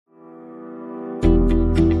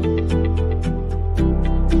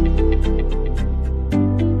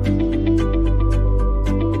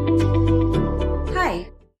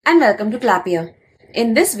and welcome to Clappia.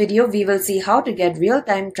 In this video, we will see how to get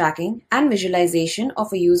real-time tracking and visualization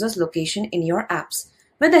of a user's location in your apps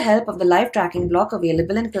with the help of the live tracking block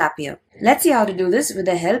available in Clappia. Let's see how to do this with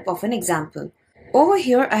the help of an example. Over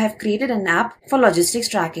here, I have created an app for logistics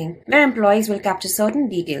tracking where employees will capture certain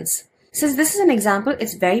details. Since this is an example,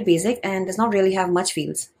 it's very basic and does not really have much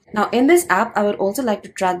fields. Now in this app, I would also like to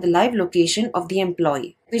track the live location of the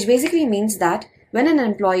employee, which basically means that when an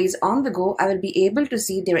employee is on the go, I will be able to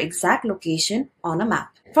see their exact location on a map.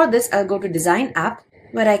 For this, I'll go to Design App,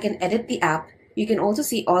 where I can edit the app. You can also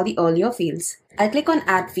see all the earlier fields. I'll click on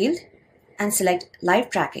Add Field and select Live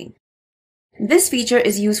Tracking. This feature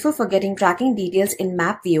is useful for getting tracking details in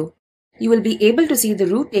map view. You will be able to see the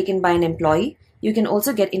route taken by an employee. You can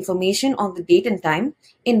also get information on the date and time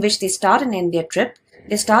in which they start and end their trip,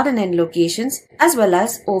 their start and end locations, as well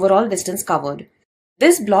as overall distance covered.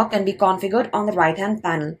 This block can be configured on the right-hand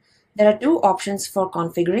panel. There are two options for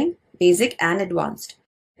configuring, Basic and Advanced.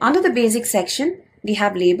 Under the Basic section, we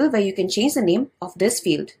have Label where you can change the name of this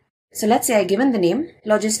field. So let's say I've given the name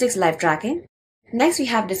Logistics Live Tracking. Next, we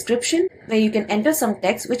have Description where you can enter some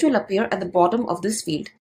text which will appear at the bottom of this field.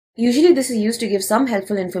 Usually this is used to give some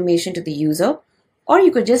helpful information to the user, or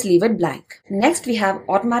you could just leave it blank. Next, we have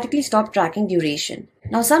Automatically Stop Tracking Duration.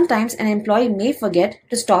 Now sometimes an employee may forget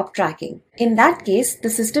to stop tracking. In that case, the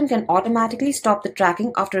system can automatically stop the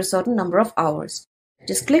tracking after a certain number of hours.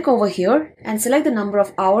 Just click over here and select the number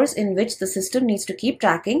of hours in which the system needs to keep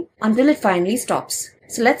tracking until it finally stops.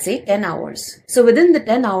 So let's say 10 hours. So within the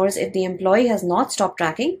 10 hours, if the employee has not stopped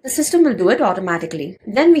tracking, the system will do it automatically.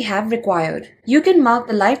 Then we have Required. You can mark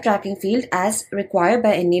the live tracking field as required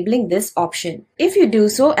by enabling this option. If you do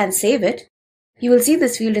so and save it, you will see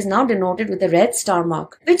this field is now denoted with a red star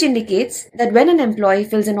mark, which indicates that when an employee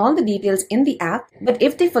fills in all the details in the app, but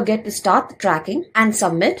if they forget to start the tracking and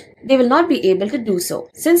submit, they will not be able to do so,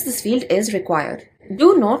 since this field is required.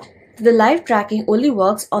 Do note that the live tracking only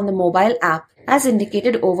works on the mobile app, as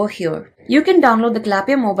indicated over here. You can download the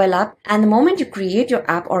Clappia mobile app, and the moment you create your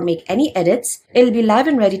app or make any edits, it will be live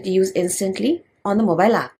and ready to use instantly on the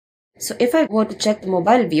mobile app. So if I go to check the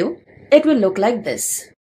mobile view, it will look like this.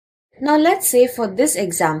 Now let's say for this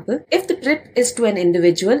example, if the trip is to an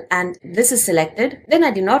individual and this is selected, then I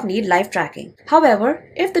do not need live tracking. However,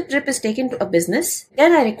 if the trip is taken to a business,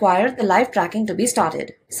 then I require the live tracking to be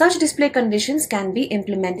started. Such display conditions can be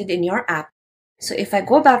implemented in your app. So if I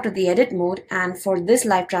go back to the edit mode and for this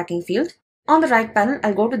live tracking field, on the right panel,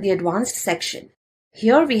 I'll go to the advanced section.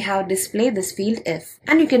 Here we have display this field if,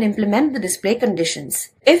 and you can implement the display conditions.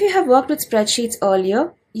 If you have worked with spreadsheets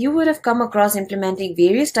earlier, you would have come across implementing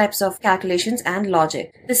various types of calculations and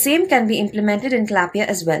logic. The same can be implemented in Clappia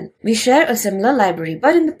as well. We share a similar library,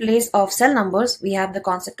 but in the place of cell numbers, we have the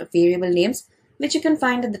concept of variable names, which you can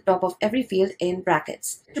find at the top of every field in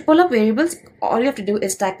brackets. To pull up variables, all you have to do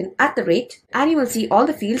is type in @ and you will see all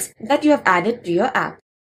the fields that you have added to your app.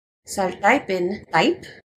 So I'll type in type,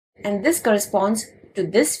 and this corresponds to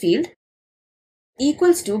this field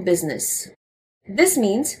equals to business. This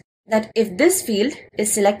means that if this field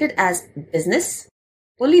is selected as business,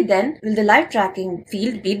 only then will the live tracking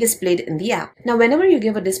field be displayed in the app. Now whenever you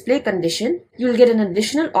give a display condition, you will get an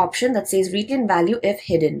additional option that says retain value if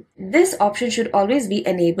hidden. This option should always be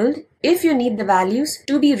enabled if you need the values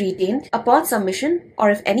to be retained upon submission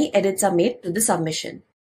or if any edits are made to the submission.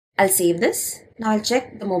 I'll save this. Now I'll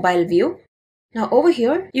check the mobile view. Now over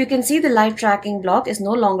here, you can see the live tracking block is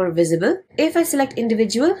no longer visible. If I select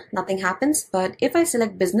individual, nothing happens. But if I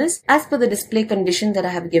select business, as per the display condition that I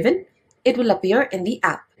have given, it will appear in the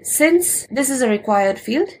app. Since this is a required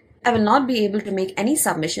field, I will not be able to make any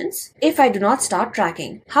submissions if I do not start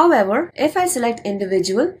tracking. However, if I select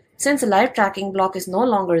individual, since the live tracking block is no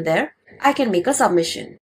longer there, I can make a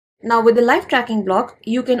submission. Now with the live tracking block,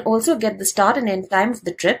 you can also get the start and end time of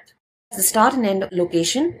the trip, the start and end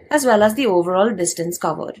location, as well as the overall distance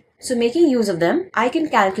covered. So making use of them, I can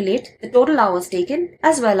calculate the total hours taken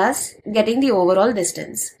as well as getting the overall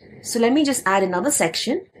distance. So let me just add another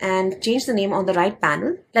section and change the name on the right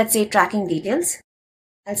panel. Let's say tracking details.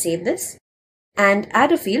 I'll save this and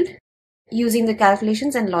add a field using the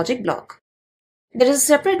calculations and logic block. There is a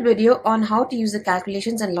separate video on how to use the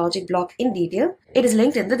calculations and logic block in detail. It is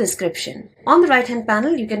linked in the description. On the right hand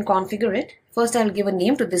panel, you can configure it. First, I'll give a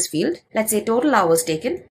name to this field. Let's say total hours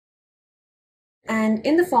taken. And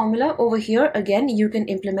in the formula over here, again, you can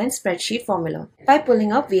implement spreadsheet formula by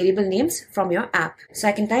pulling up variable names from your app. So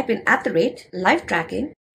I can type in @live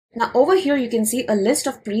tracking. Now over here, you can see a list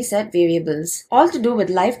of preset variables, all to do with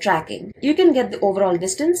live tracking. You can get the overall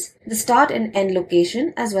distance, the start and end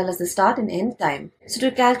location, as well as the start and end time. So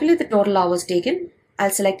to calculate the total hours taken, I'll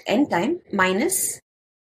select end time minus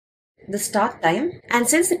the start time, and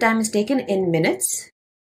since the time is taken in minutes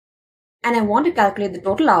and I want to calculate the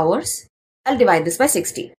total hours, I'll divide this by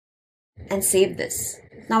 60 and save this.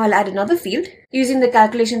 Now I'll add another field using the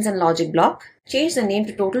calculations and logic block. Change the name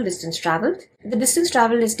to total distance traveled. The distance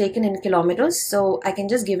traveled is taken in kilometers, so I can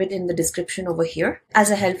just give it in the description over here as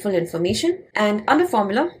a helpful information. And under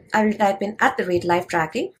formula, I will type in @live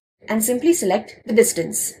tracking and simply select the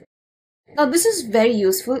distance. Now this is very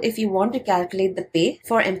useful if you want to calculate the pay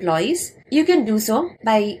for employees. You can do so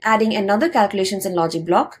by adding another calculations and logic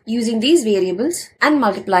block using these variables and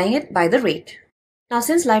multiplying it by the rate. Now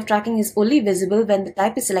since live tracking is only visible when the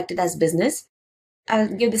type is selected as business, I'll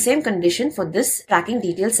give the same condition for this tracking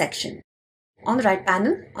details section. On the right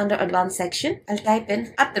panel, under advanced section, I'll type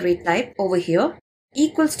in @type over here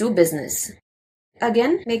equals to business.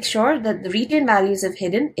 Again, make sure that the retain values if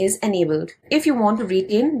hidden is enabled if you want to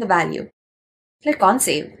retain the value. Click on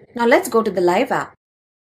save. Now let's go to the live app.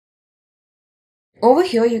 Over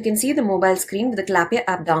here you can see the mobile screen with the Clappia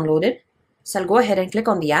app downloaded. So I'll go ahead and click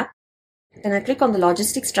on the app. Then I'll click on the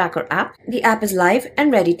logistics tracker app. The app is live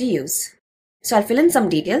and ready to use. So I'll fill in some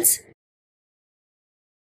details.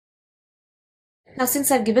 Now since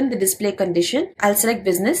I've given the display condition, I'll select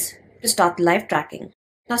business to start live tracking.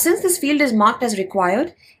 Now since this field is marked as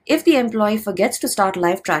required, if the employee forgets to start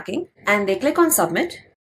live tracking and they click on submit,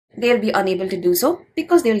 they'll be unable to do so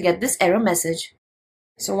because they'll get this error message.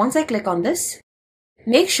 So once I click on this,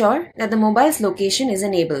 make sure that the mobile's location is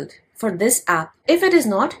enabled for this app. If it is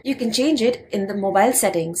not, you can change it in the mobile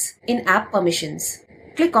settings in app permissions.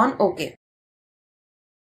 Click on OK.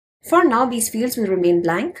 For now, these fields will remain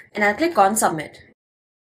blank and I'll click on submit.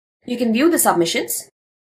 You can view the submissions.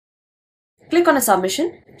 Click on a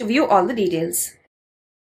submission to view all the details.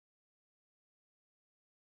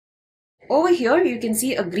 Over here, you can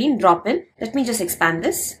see a green drop-in. Let me just expand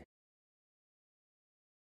this.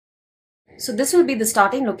 So this will be the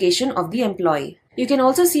starting location of the employee. You can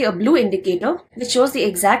also see a blue indicator which shows the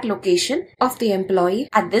exact location of the employee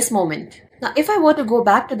at this moment. Now, if I were to go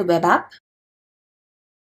back to the web app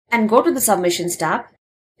and go to the submissions tab,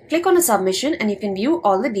 click on a submission and you can view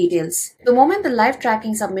all the details. The moment the live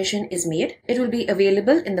tracking submission is made, it will be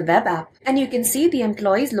available in the web app and you can see the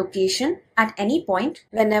employee's location at any point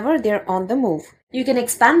whenever they're on the move. You can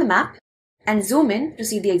expand the map and zoom in to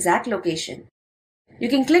see the exact location. You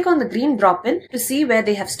can click on the green drop-in to see where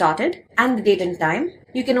they have started and the date and time.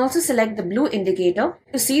 You can also select the blue indicator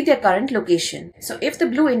to see their current location. So if the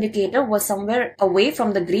blue indicator was somewhere away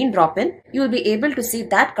from the green drop-in, you will be able to see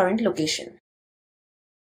that current location.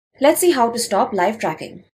 Let's see how to stop live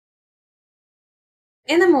tracking.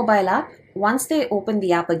 In the mobile app, once they open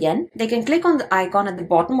the app again, they can click on the icon at the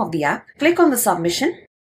bottom of the app, click on the submission,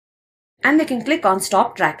 and they can click on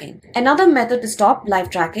stop tracking. Another method to stop live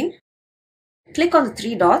tracking, click on the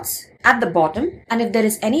three dots at the bottom, and if there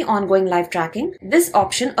is any ongoing live tracking, this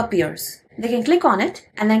option appears. They can click on it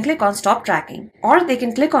and then click on stop tracking, or they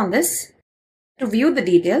can click on this to view the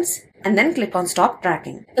details and then click on stop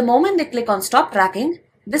tracking. The moment they click on stop tracking,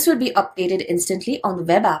 this will be updated instantly on the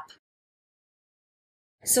web app.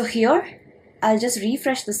 So here, I'll just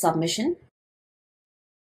refresh the submission.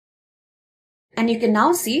 And you can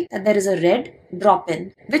now see that there is a red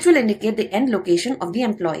drop-in, which will indicate the end location of the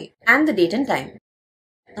employee and the date and time.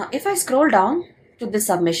 Now, if I scroll down to the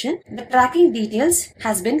submission, the tracking details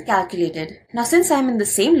has been calculated. Now, since I'm in the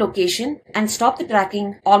same location and stop the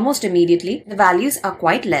tracking almost immediately, the values are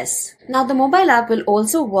quite less. Now, the mobile app will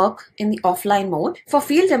also work in the offline mode. For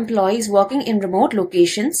field employees working in remote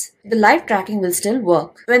locations, the live tracking will still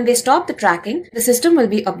work. When they stop the tracking, the system will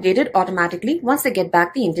be updated automatically once they get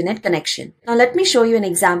back the internet connection. Now, let me show you an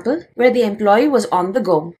example where the employee was on the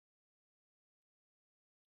go.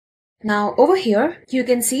 Now over here, you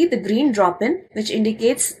can see the green drop-in which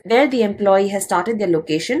indicates where the employee has started their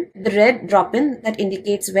location, the red drop-in that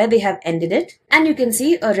indicates where they have ended it, and you can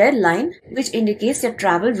see a red line which indicates their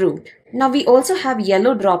travel route. Now we also have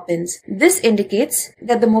yellow drop-ins. This indicates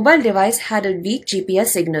that the mobile device had a weak GPS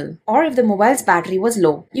signal or if the mobile's battery was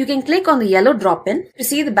low. You can click on the yellow drop-in to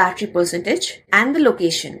see the battery percentage and the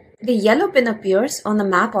location. The yellow pin appears on the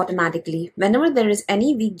map automatically whenever there is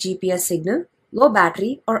any weak GPS signal, low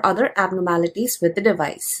battery, or other abnormalities with the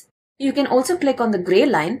device. You can also click on the gray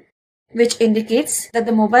line, which indicates that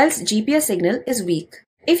the mobile's GPS signal is weak.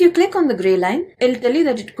 If you click on the gray line, it'll tell you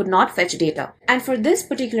that it could not fetch data. And for this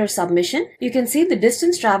particular submission, you can see the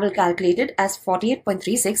distance travel calculated as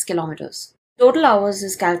 48.36 kilometers. Total hours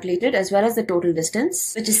is calculated as well as the total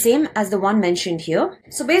distance, which is same as the one mentioned here.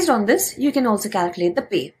 So based on this, you can also calculate the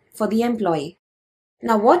pay for the employee.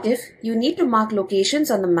 Now what if you need to mark locations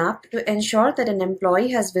on the map to ensure that an employee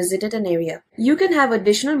has visited an area? You can have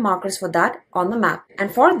additional markers for that on the map,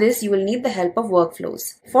 and for this you will need the help of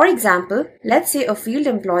workflows. For example, let's say a field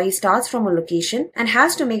employee starts from a location and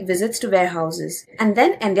has to make visits to warehouses and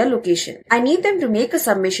then end their location. I need them to make a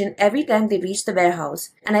submission every time they reach the warehouse,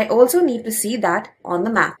 and I also need to see that on the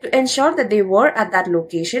map to ensure that they were at that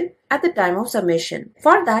location at the time of submission.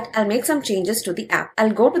 For that, I'll make some changes to the app.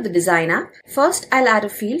 I'll go to the Design app. First, I'll add a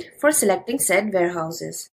field for selecting said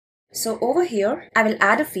warehouses. So over here, I will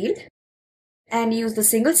add a field and use the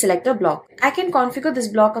single selector block. I can configure this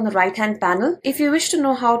block on the right hand panel. If you wish to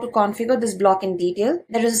know how to configure this block in detail,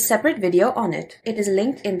 there is a separate video on it. It is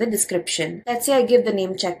linked in the description. Let's say I give the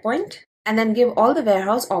name checkpoint and then give all the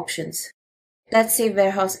warehouse options. Let's say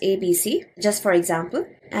warehouse ABC, just for example,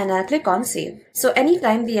 and I'll click on save. So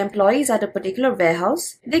anytime the employee is at a particular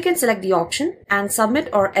warehouse, they can select the option and submit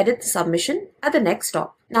or edit the submission at the next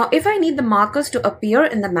stop. Now, if I need the markers to appear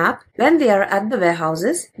in the map when they are at the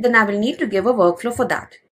warehouses, then I will need to give a workflow for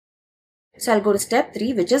that. So I'll go to step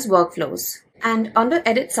 3, which is workflows. And under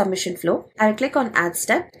Edit Submission Flow, I'll click on Add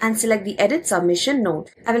Step and select the Edit Submission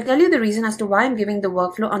node. I will tell you the reason as to why I'm giving the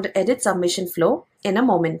workflow under Edit Submission Flow in a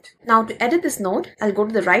moment. Now to edit this node, I'll go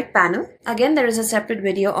to the right panel. Again, there is a separate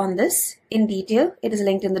video on this in detail. It is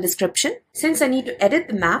linked in the description. Since I need to edit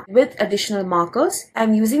the map with additional markers,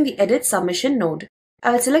 I'm using the Edit Submission node.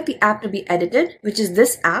 I will select the app to be edited, which is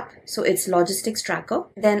this app, so it's Logistics Tracker.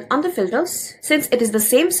 Then under Filters, since it is the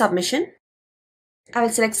same submission, I will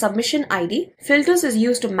select Submission ID. Filters is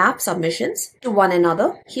used to map submissions to one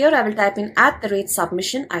another. Here I will type in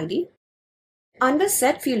 @submission ID. Under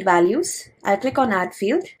Set Field Values, I'll click on Add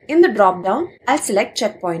Field. In the drop-down, I'll select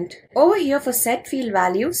Checkpoint. Over here for Set Field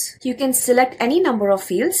Values, you can select any number of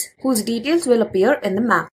fields whose details will appear in the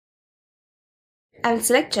map. I will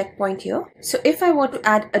select Checkpoint here. So if I want to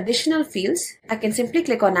add additional fields, I can simply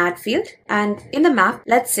click on Add Field, and in the map,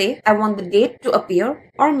 let's say I want the date to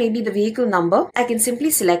appear or maybe the vehicle number, I can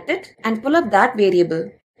simply select it and pull up that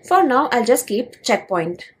variable. For now, I'll just keep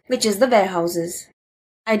Checkpoint, which is the warehouses.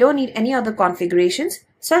 I don't need any other configurations,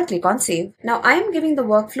 so I'll click on Save. Now I am giving the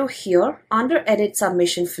workflow here under Edit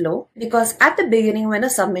Submission Flow because at the beginning when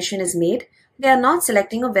a submission is made, they are not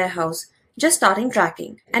selecting a warehouse, just starting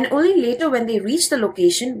tracking, and only later when they reach the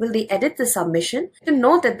location will they edit the submission to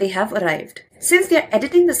know that they have arrived. Since they are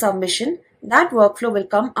editing the submission, that workflow will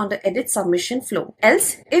come under Edit Submission Flow.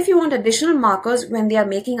 Else, if you want additional markers when they are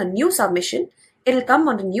making a new submission, it will come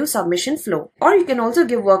under New Submission Flow. Or you can also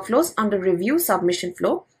give workflows under Review Submission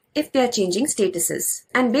Flow if they are changing statuses.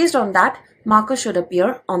 And based on that, markers should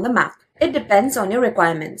appear on the map. It depends on your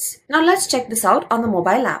requirements. Now let's check this out on the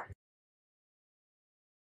mobile app.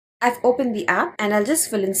 I've opened the app and I'll just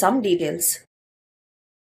fill in some details.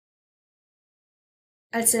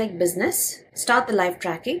 I'll select Business, start the live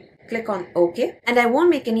tracking, click on OK, and I won't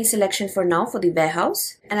make any selection for now for the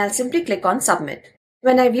warehouse, and I'll simply click on Submit.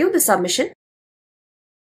 When I view the submission,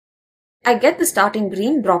 I get the starting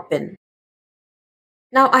green drop in.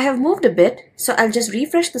 Now I have moved a bit, so I'll just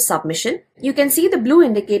refresh the submission. You can see the blue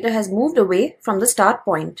indicator has moved away from the start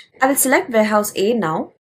point. I will select Warehouse A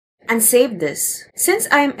now and save this. Since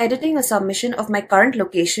I am editing a submission of my current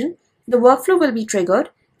location, the workflow will be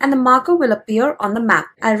triggered and the marker will appear on the map.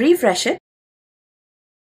 I'll refresh it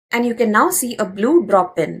and you can now see a blue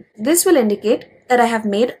drop in. This will indicate that I have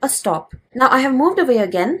made a stop. Now I have moved away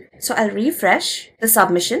again, so I'll refresh the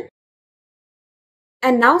submission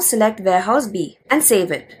and now select Warehouse B and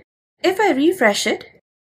save it. If I refresh it,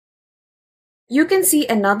 you can see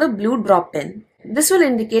another blue drop in. This will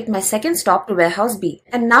indicate my second stop to Warehouse B.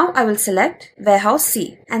 And now I will select Warehouse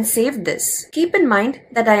C and save this. Keep in mind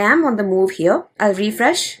that I am on the move here. I'll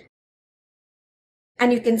refresh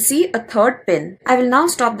and you can see a third pin. I will now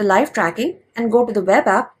stop the live tracking and go to the web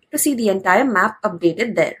app to see the entire map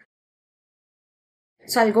updated there.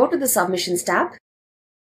 So I'll go to the Submissions tab,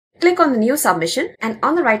 click on the new submission, and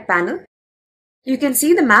on the right panel, you can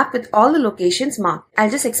see the map with all the locations marked. I'll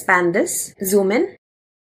just expand this, zoom in.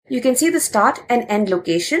 You can see the start and end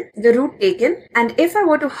location, the route taken, and if I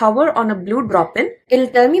were to hover on a blue drop-in, it'll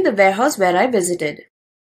tell me the warehouse where I visited.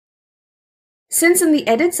 Since in the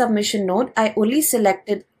Edit Submission node, I only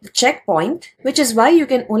selected the checkpoint, which is why you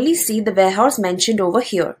can only see the warehouse mentioned over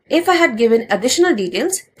here. If I had given additional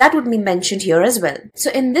details, that would be mentioned here as well. So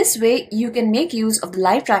in this way, you can make use of the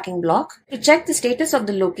live tracking block to check the status of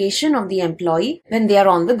the location of the employee when they are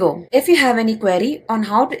on the go. If you have any query on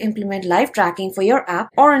how to implement live tracking for your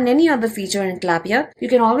app or on any other feature in Clappia, you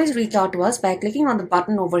can always reach out to us by clicking on the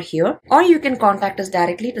button over here, or you can contact us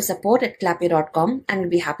directly to support@clappia.com and we'll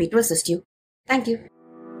be happy to assist you. Thank you.